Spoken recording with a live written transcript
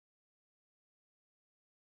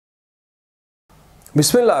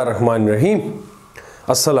Bismillahirrahmanirrahim.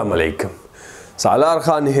 Assalamu alaikum. Salaar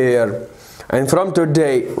Khan here, and from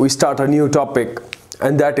today we start a new topic,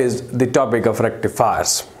 and that is the topic of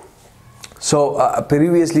rectifiers. So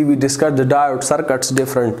previously we discussed the diode circuits,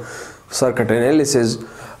 different circuit analysis,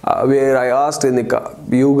 where I asked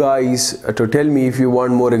you guys to tell me if you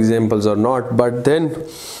want more examples or not, but then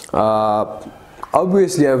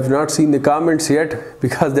obviously I have not seen the comments yet,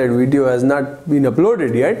 because that video has not been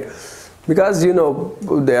uploaded yet, because you know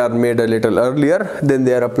they are made a little earlier than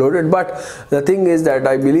they are uploaded. But the thing is that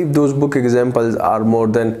I believe those book examples are more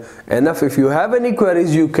than enough. If you have any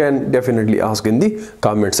queries, you can definitely ask in the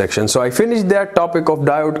comment section. So I finished that topic of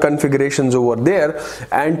diode configurations over there,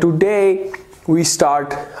 and today we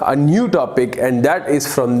start a new topic, and that is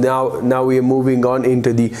from now we are moving on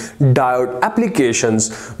into the diode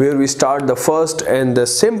applications, where we start the first and the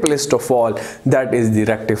simplest of all, that is the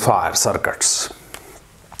rectifier circuits.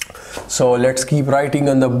 So let's keep writing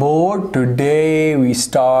on the board. Today we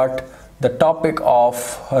start the topic of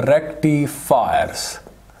rectifiers.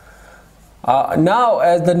 Now,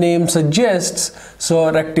 as the name suggests,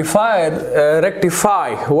 so rectify,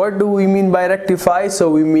 what do we mean by rectify? So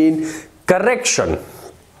we mean correction.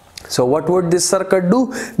 So what would this circuit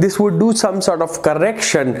do? This would do some sort of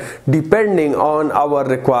correction depending on our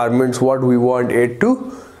requirements, what we want it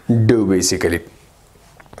to do basically.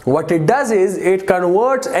 What it does is it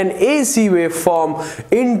converts an AC waveform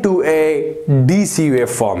into a DC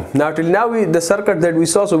waveform. Now till now the circuit that we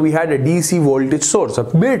saw, so we had a DC voltage source, a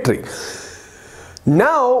battery.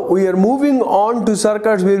 Now we are moving on to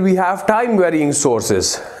circuits where we have time varying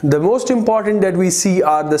sources. The most important that we see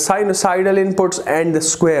are the sinusoidal inputs and the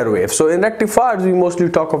square wave. So in rectifiers we mostly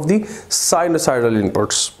talk of the sinusoidal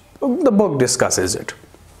inputs. The book discusses it.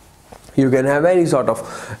 You can have any sort of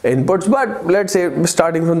inputs, but let's say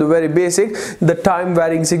starting from the very basic, the time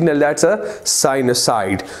varying signal, that's a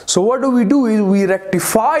sinusoid. So what do is we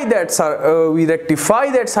rectify that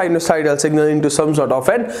sinusoidal signal into some sort of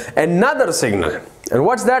another signal. And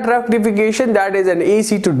what's that rectification? That is an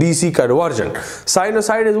AC to DC conversion.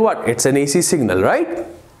 Sinusoid is what? It's an AC signal, right?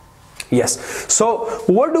 Yes. So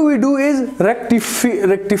what do is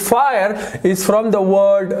rectifier is from the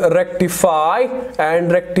word rectify,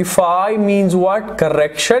 and rectify means what?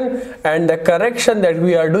 Correction. And the correction that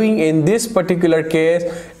we are doing in this particular case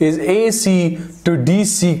is AC to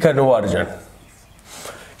DC conversion.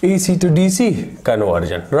 AC to DC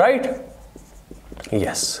conversion, right?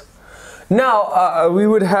 Yes. Now we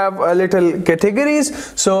would have a little categories.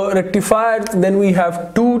 So rectifier, then we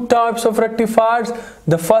have two types of rectifiers.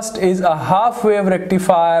 The first is a half wave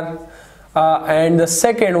rectifier, and the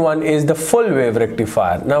second one is the full wave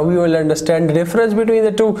rectifier. Now we will understand the difference between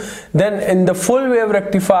the two. Then in the full wave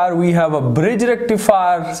rectifier we have a bridge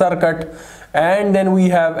rectifier circuit, and then we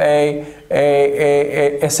have a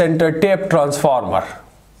center tape transformer.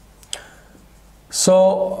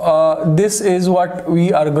 So this is what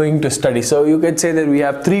we are going to study. So you can say that we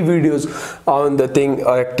have 3 videos on the thing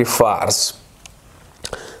rectifiers.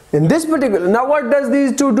 In this particular, now what does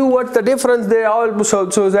these two do? What's the difference? They all, so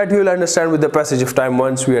that you will understand with the passage of time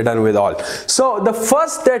once we are done with all. So the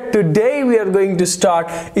first that today we are going to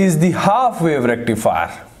start is the half wave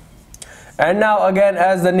rectifier. And now again,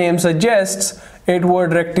 as the name suggests, it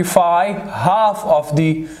would rectify half of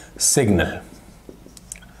the signal,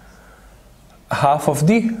 half of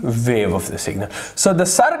the wave of the signal. So the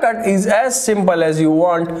circuit is as simple as you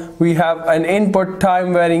want. We have an input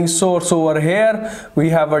time varying source over here.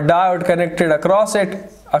 We have a diode connected across it.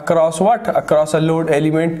 Across what? Across a load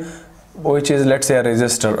element, which is, let's say, a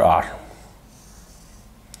resistor R.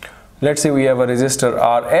 Let's say we have a resistor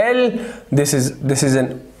RL. This is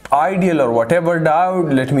an ideal or whatever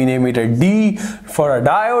diode, let me name it a D for a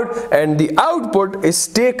diode, and the output is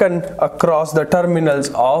taken across the terminals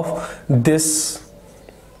of this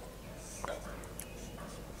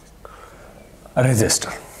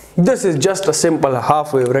resistor. This is just a simple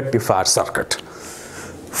half wave rectifier circuit.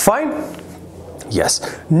 Fine? Yes.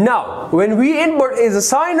 Now when we input is a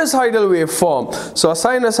sinusoidal waveform, so a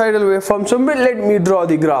sinusoidal waveform, so let me draw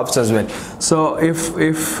the graphs as well. So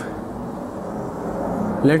if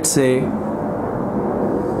let's say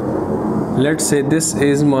this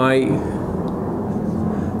is my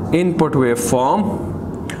input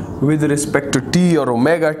waveform with respect to t or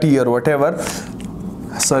omega t or whatever.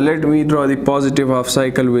 So let me draw the positive half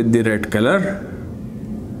cycle with the red color.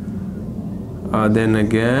 Then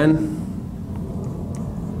again,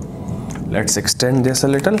 let's extend this a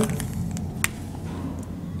little,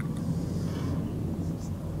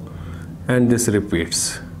 and this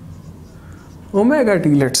repeats. Omega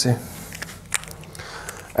t, let's say.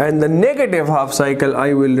 and the negative half cycle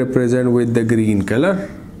I will represent with the green color.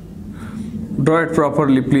 Draw it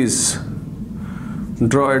properly, please.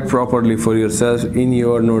 Draw it properly for yourself in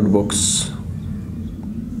your notebooks.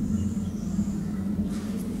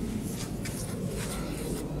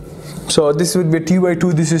 So this would be t by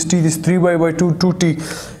 2, this is t, this 3 by 2,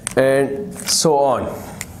 2t, and so on.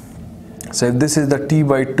 So if this is the t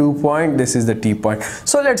by 2 point, this is the t point.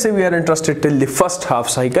 So let's say we are interested till the first half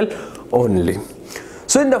cycle only.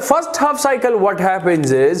 So in the first half cycle, what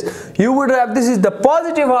happens is, you would have, this is the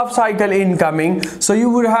positive half cycle incoming, so you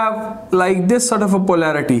would have like this sort of a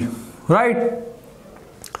polarity, right?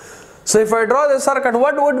 So if I draw the circuit,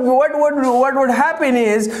 what would happen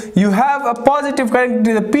is, you have a positive connected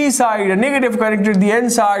to the p side, a negative connected to the n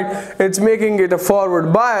side. It's making it a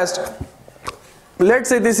forward biased. Let's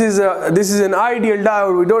say this is an ideal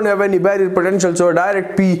diode. We don't have any barrier potential, so a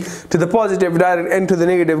direct p to the positive, direct n to the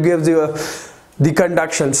negative gives you the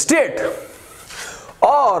conduction state.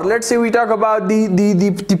 Or let's say we talk about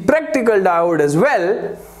the practical diode as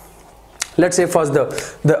well. Let's say first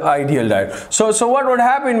the ideal diode. So what would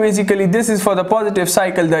happen basically, this is for the positive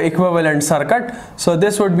cycle, the equivalent circuit. So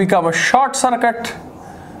this would become a short circuit,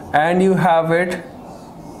 and you have it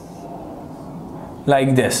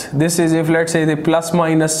like this. This is, if let's say the plus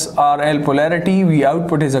minus RL polarity, V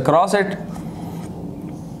output is across it.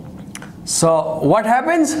 So what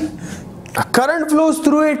happens? A current flows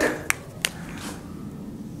through it,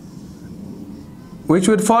 which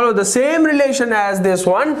would follow the same relation as this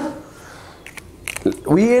one.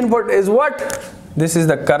 V input is what? This is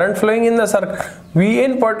the current flowing in the circuit. V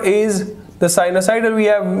input is the sinusoidal. We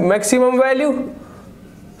have maximum value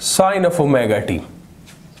sine of omega t.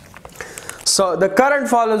 So the current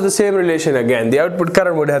follows the same relation again. The output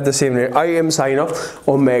current would have the same relation, I am sine of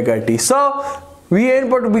omega t. So V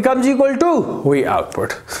input becomes equal to V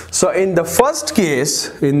output. So in the first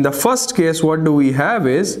case, what do we have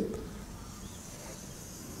is,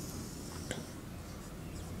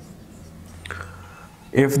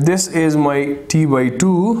 if this is my t by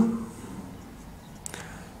 2,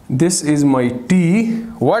 this is my t,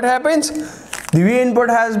 what happens? The V input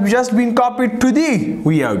has just been copied to the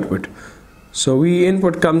V output. So V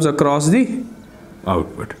input comes across the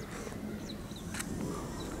output.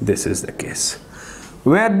 This is the case.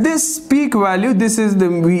 Where this peak value, this is the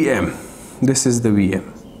Vm. This is the Vm.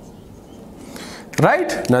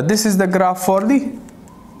 Right? Now this is the graph for the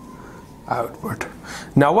output.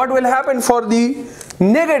 Now what will happen for the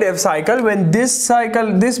negative cycle? When this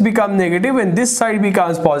becomes negative, when this side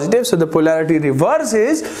becomes positive, so the polarity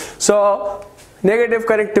reverses. So negative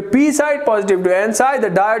connect to p side, positive to n side, the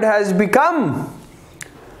diode has become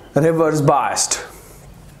reverse biased.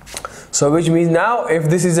 So which means now, if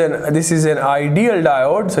this is an ideal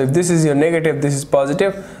diode, so if this is your negative, this is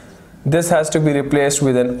positive, this has to be replaced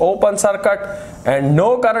with an open circuit, and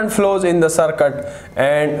no current flows in the circuit,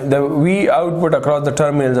 and the V output across the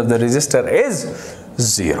terminals of the resistor is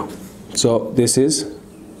 0. So this is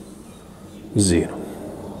 0.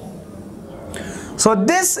 So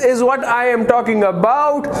this is what I am talking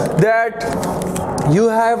about, that you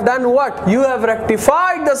have done what? You have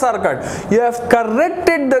rectified the circuit. You have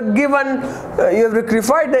corrected the given, you have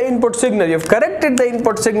rectified the input signal. You have corrected the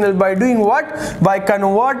input signal by doing what? By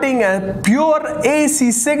converting a pure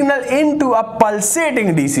AC signal into a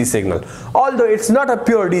pulsating DC signal. Although it's not a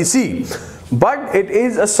pure DC, but it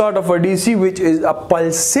is a sort of a DC which is a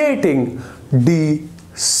pulsating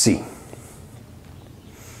DC.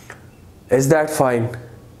 Is that fine?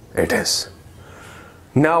 It is.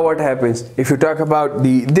 Now what happens? If you talk about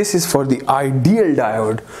this is for the ideal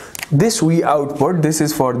diode. This V output, this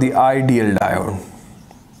is for the ideal diode.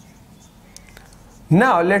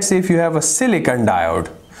 Now let's say if you have a silicon diode.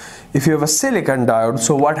 If you have a silicon diode,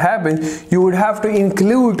 so what happens? You would have to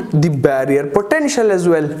include the barrier potential as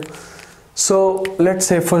well. So let's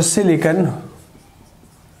say for silicon,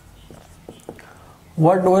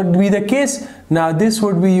 what would be the case? Now this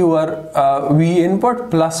would be your V input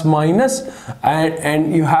plus minus,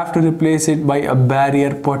 and you have to replace it by a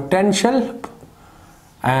barrier potential,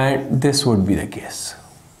 and this would be the case.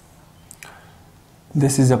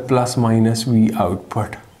 This is a plus minus V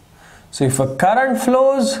output. So if a current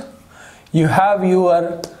flows, you have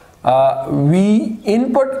your V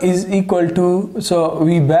input is equal to, so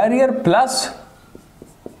V barrier plus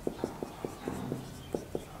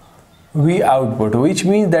V output, which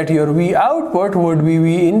means that your V output would be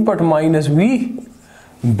V input minus V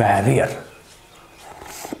barrier.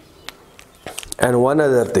 And one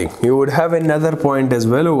other thing, you would have another point as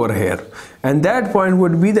well over here, and that point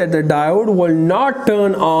would be that the diode will not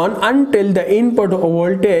turn on until the input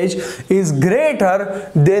voltage is greater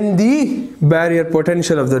than the barrier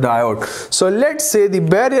potential of the diode. So let's say the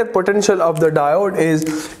barrier potential of the diode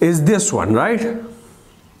is this one, right?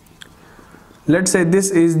 Let's say this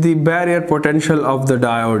is the barrier potential of the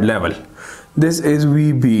diode level. This is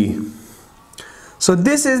VB. So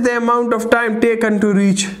this is the amount of time taken to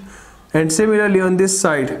reach. And similarly on this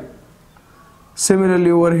side,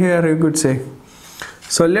 similarly over here you could say.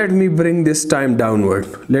 So let me bring this time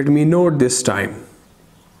downward. Let me note this time.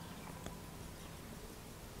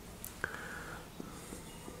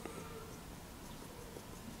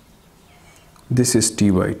 This is T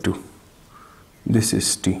by 2. This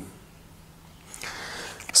is T.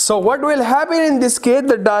 So what will happen in this case?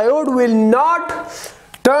 The diode will not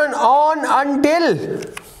turn on until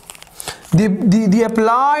the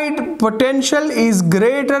applied potential is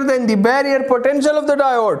greater than the barrier potential of the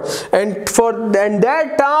diode, and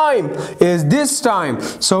that time is this time.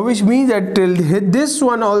 So which means that till hit this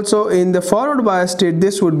one also in the forward bias state,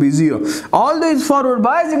 this would be 0. Although it's forward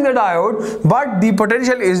biasing the diode, but the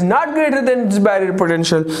potential is not greater than its barrier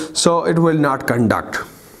potential, so it will not conduct.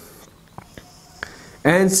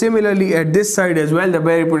 And similarly at this side as well, the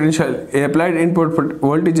barrier potential, applied input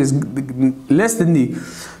voltage is less than the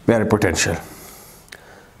barrier potential.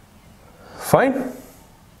 Fine.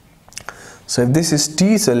 So if this is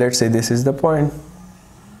T, so let's say this is the point.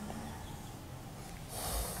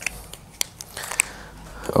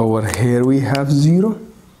 Over here we have 0.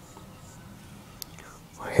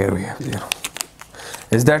 Here we have 0.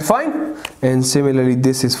 Is that fine? And similarly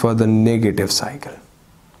this is for the negative cycle.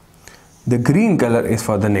 The green color is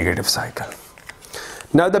for the negative cycle.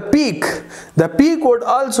 Now the peak would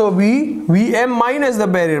also be Vm minus the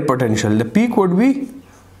barrier potential. The peak would be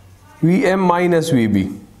Vm minus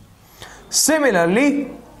Vb.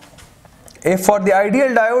 Similarly, if for the ideal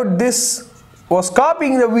diode this was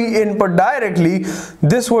copying the V input directly,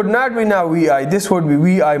 this would not be now Vi, this would be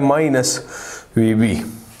Vi minus Vb.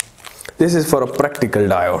 This is for a practical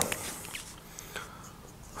diode.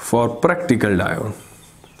 For practical diode,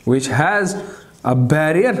 which has a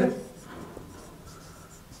barrier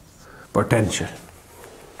potential,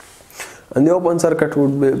 and the open circuit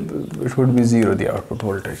would be 0, the output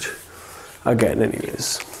voltage again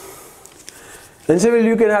anyways. And similarly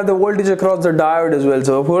you can have the voltage across the diode as well.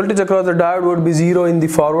 So voltage across the diode would be 0 in the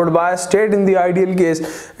forward bias state. In the ideal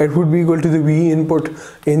case it would be equal to the V input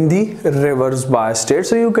in the reverse bias state.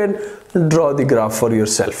 So you can draw the graph for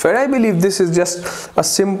yourself, and I believe this is just a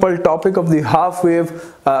simple topic of the half wave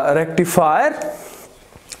rectifier.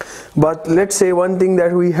 But let's say one thing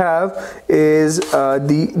that we have is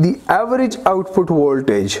the average output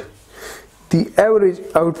voltage. The average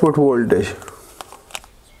output voltage.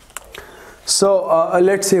 So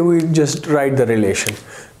let's say we just write the relation.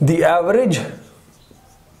 The average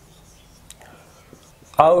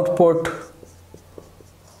output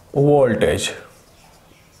voltage.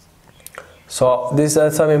 So these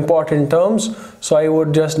are some important terms, so I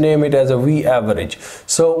would just name it as a V average.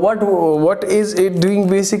 So what is it doing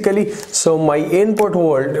basically? So my output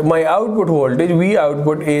voltage, V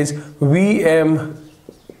output, is Vm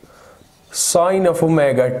sine of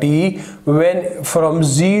omega t when from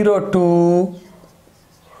 0 to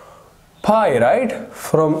pi, right?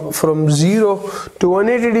 From 0 to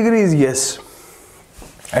 180 degrees, yes,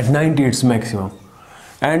 at 90 it's maximum.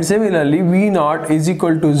 And similarly V naught is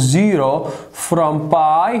equal to 0 from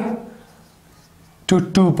pi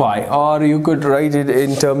to 2 pi, or you could write it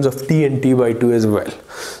in terms of T and T by 2 as well.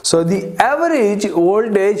 So the average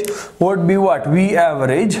voltage would be what? V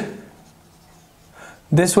average.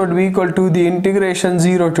 This would be equal to the integration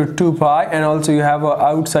 0 to 2 pi, and also you have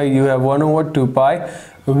outside you have 1 over 2 pi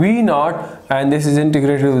V naught, and this is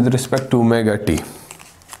integrated with respect to omega t.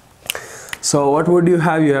 So what would you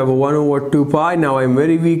have? You have a 1 over 2 pi. Now I'm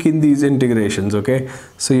very weak in these integrations, okay?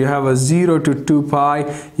 So you have a 0 to 2 pi,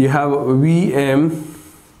 you have Vm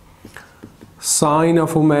sine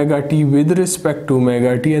of omega t with respect to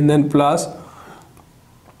omega t, and then plus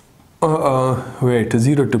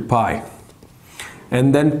 0 to pi,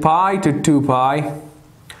 and then pi to 2 pi,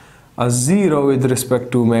 a 0 with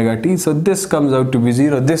respect to omega t. So this comes out to be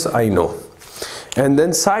 0, this I know. And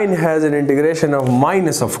then sine has an integration of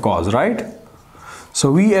minus of cos, right?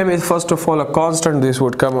 So Vm is first of all a constant, this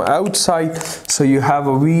would come outside. So you have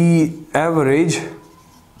a V average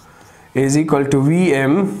is equal to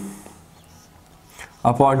Vm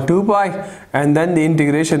upon 2 pi, and then the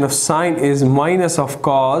integration of sine is minus of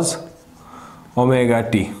cos omega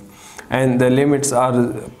t. and the limits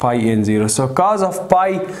are pi and 0. So cos of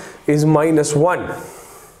pi is -1.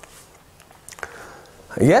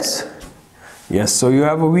 Yes? Yes, so you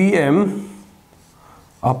have a Vm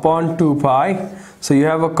upon 2 pi. So you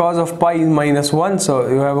have a cos of pi is -1, so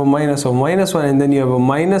you have a minus of -1, and then you have a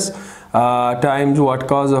minus times what,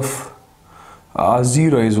 cos of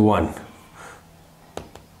 0 is 1.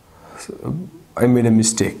 So I made a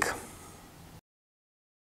mistake.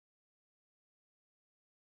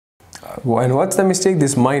 And what's the mistake?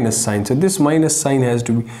 This minus sign. So this minus sign has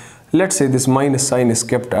to be, let's say this minus sign is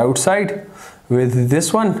kept outside with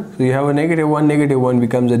this one. So you have a -1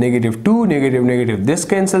 becomes a -2, negative, this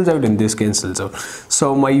cancels out and this cancels out.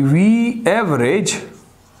 So my V average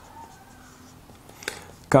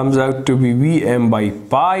comes out to be Vm by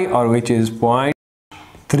pi, or which is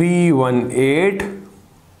 0.318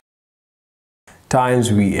 times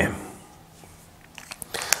Vm.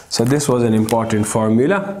 So this was an important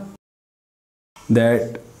formula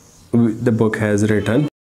that the book has written.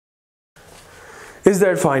 Is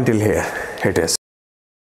that fine till here? It is.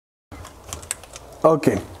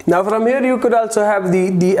 Okay, now from here you could also have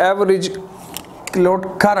the average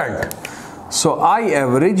load current. So I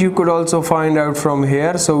average you could also find out from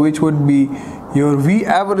here, so which would be your V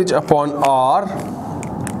average upon R.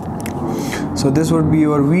 So this would be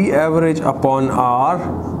your V average upon R,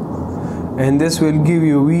 and this will give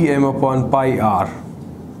you Vm upon pi R,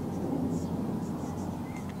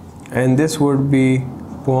 and this would be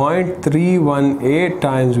 0.318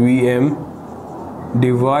 times Vm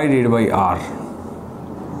divided by R.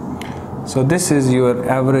 So this is your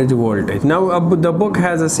average voltage. Now the book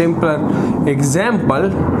has a simpler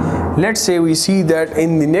example. Let's say we see that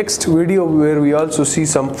in the next video, where we also see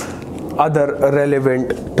some other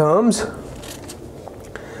relevant terms.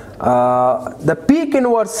 The peak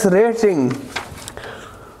inverse rating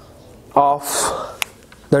of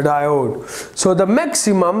the diode. So the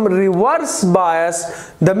maximum reverse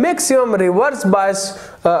bias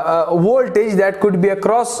voltage that could be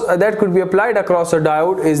applied across a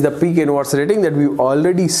diode is the peak inverse rating that we've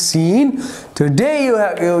already seen. Today you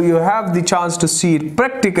have the chance to see it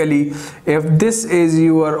practically. If this is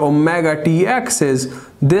your omega t axis,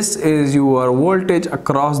 this is your voltage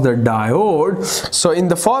across the diode. So in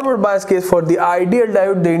the forward bias case, for the ideal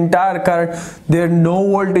diode, the entire current, there's no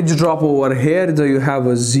voltage drop over here, so you have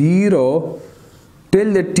a 0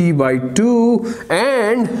 till the t by 2,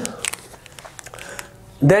 and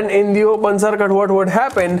then in the open circuit what would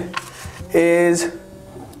happen is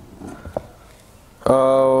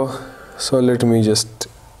so let me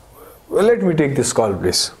take this call,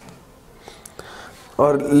 please,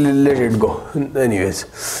 or let it go. Anyways,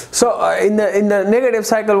 so in the negative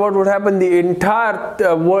cycle, what would happen? The entire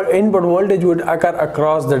input voltage would occur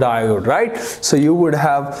across the diode, right? So you would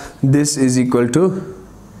have this is equal to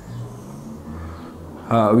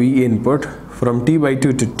V input from t by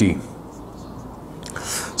 2 to t.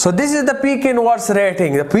 So this is the peak inverse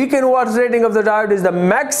rating. The peak inverse rating of the diode is the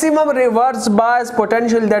maximum reverse bias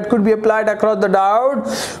potential that could be applied across the diode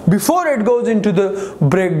before it goes into the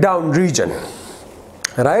breakdown region.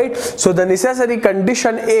 Right? So the necessary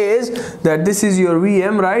condition is that this is your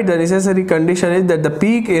Vm, right? The necessary condition is that the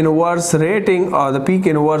peak inverse rating, or the peak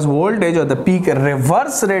inverse voltage, or the peak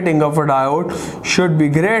reverse rating of a diode should be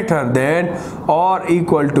greater than or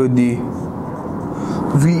equal to the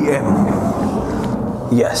Vm.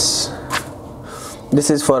 Yes, this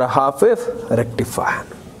is for a half-wave rectifier.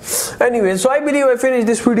 Anyway, so I believe I finished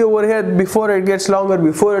this video over here before it gets longer,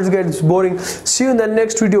 before it gets boring. See you in the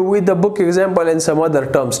next video with the book example and some other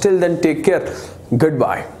terms. Till then, take care.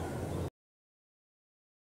 Goodbye.